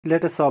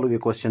Let us solve a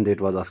question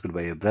that was asked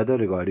by a brother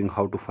regarding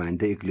how to find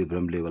the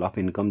equilibrium level of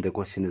income. The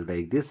question is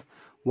like this: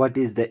 what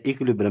is the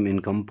equilibrium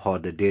income for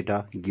the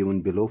data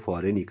given below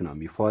for an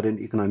economy? For an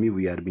economy,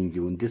 we are being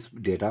given this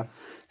data: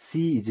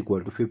 C is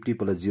equal to 50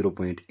 plus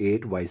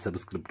 0.8 y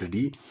subscript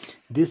d.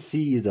 This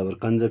C is our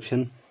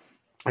consumption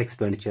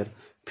expenditure,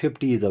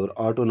 50 is our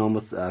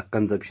autonomous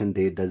consumption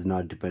that does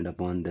not depend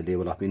upon the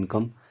level of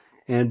income,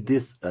 and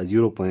this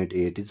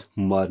 0.8 is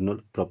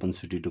marginal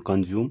propensity to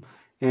consume,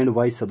 and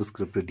y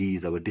subscript d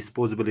is our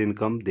disposable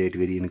income, that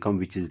very income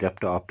which is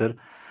left after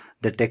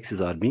the taxes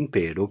are being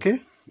paid.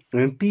 Okay,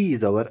 and t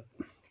is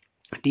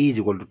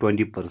equal to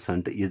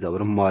 20% is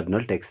our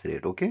marginal tax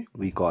rate. Okay,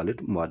 we call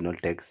it marginal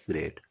tax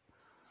rate.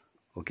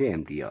 Okay,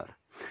 MTR.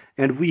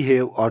 And we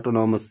have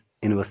autonomous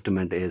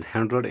investment is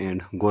 100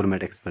 and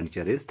government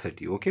expenditure is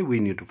 30. Okay, we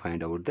need to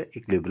find out the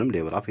equilibrium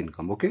level of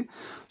income. Okay,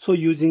 so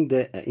using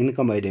the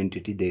income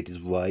identity, that is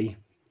y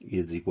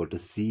is equal to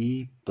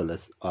c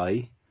plus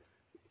I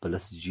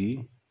plus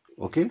g.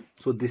 Okay,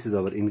 so this is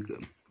our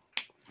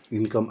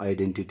income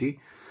identity.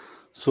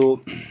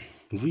 So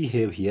we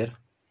have here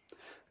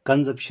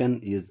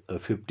consumption is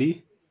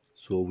 50,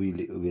 so we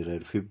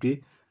write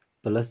 50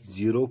 plus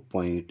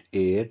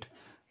 0.8.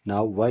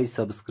 now y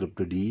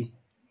subscript d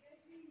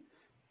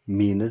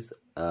means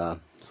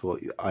so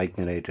I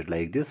can write it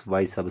like this: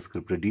 y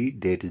subscript d,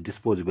 that is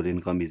disposable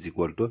income, is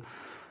equal to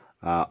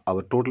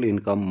our total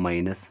income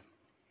minus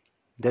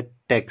the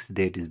tax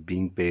that is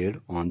being paid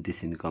on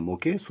this income.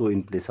 Okay, so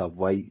in place of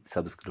y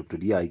subscript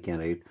d, I can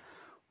write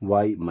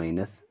y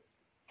minus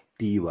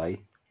ty.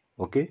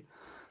 Okay,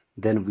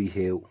 then we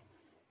have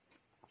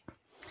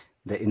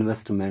the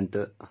investment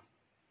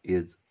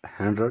is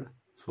 100,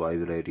 so I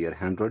will write here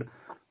 100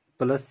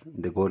 plus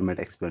the government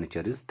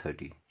expenditure is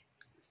 30,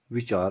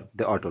 which are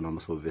the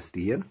autonomous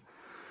obviously here.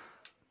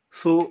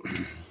 So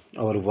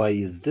our y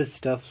is this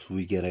stuff, so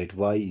we can write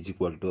y is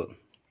equal to,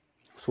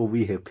 so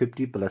we have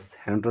 50 plus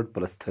 100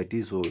 plus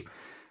 30, so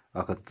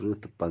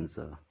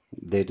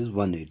that is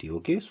 180.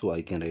 Okay, so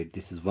I can write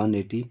this is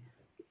 180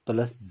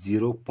 plus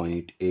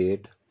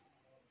 0.8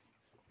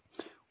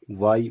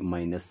 y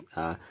minus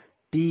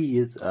t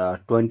is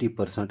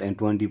 20%, and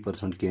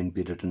 20% can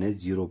be written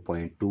as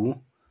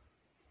 0.2.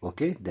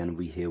 okay, then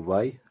we have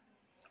y,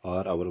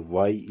 or our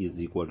y is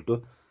equal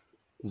to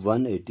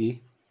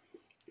 180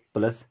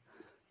 plus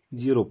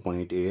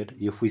 0.8.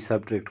 if we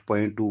subtract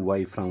 0.2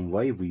 y from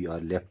y, we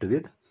are left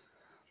with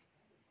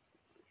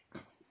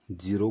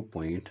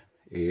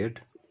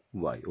 0.8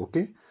 y.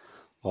 okay,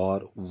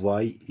 or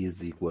y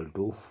is equal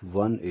to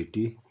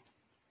 180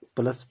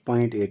 plus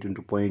 0.8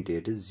 into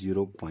 0.8 is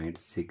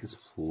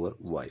 0.64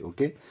 y.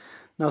 okay,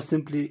 now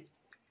simply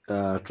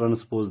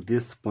transpose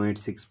this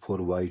 0.64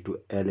 y to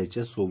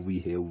LHS, so we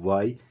have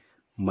y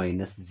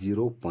minus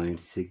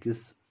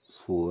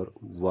 0.64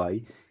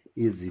 y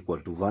is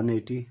equal to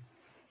 180.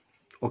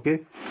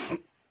 okay,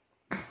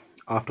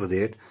 after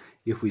that,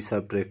 if we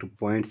subtract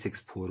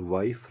 0.64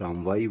 y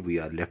from y, we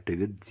are left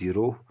with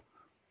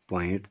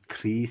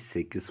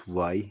 0.36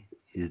 y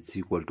is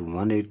equal to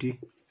 180.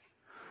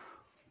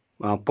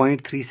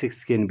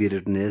 0.36 can be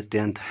written as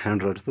 10th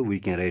hundredth, we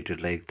can write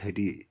it like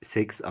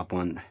 36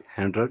 upon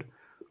 100.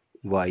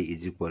 y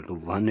is equal to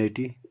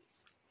 180,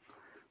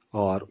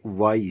 or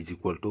y is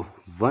equal to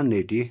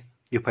 180.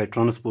 if I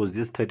transpose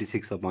this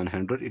 36 upon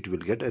 100, it will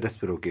get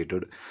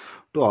reciprocated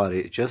to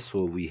RHS,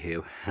 so we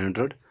have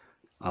 100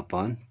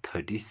 upon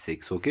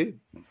 36. okay,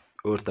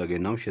 earth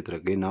again now, kshetra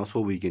again now, so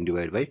we can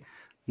divide by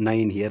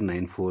 9 here.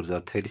 9 4s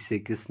are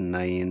 36,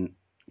 9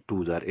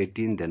 2s are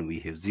 18, then we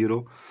have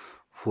 0,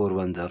 4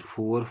 1s are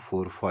 4,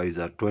 4 5s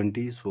are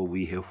 20, so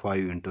we have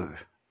 5 into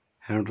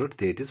 100,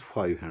 that is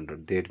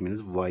 500. that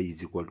means y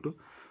is equal to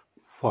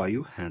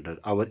 500.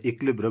 our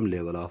equilibrium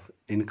level of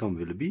income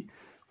will be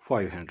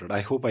 500.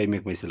 I hope I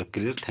make myself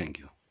clear. Thank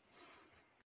you.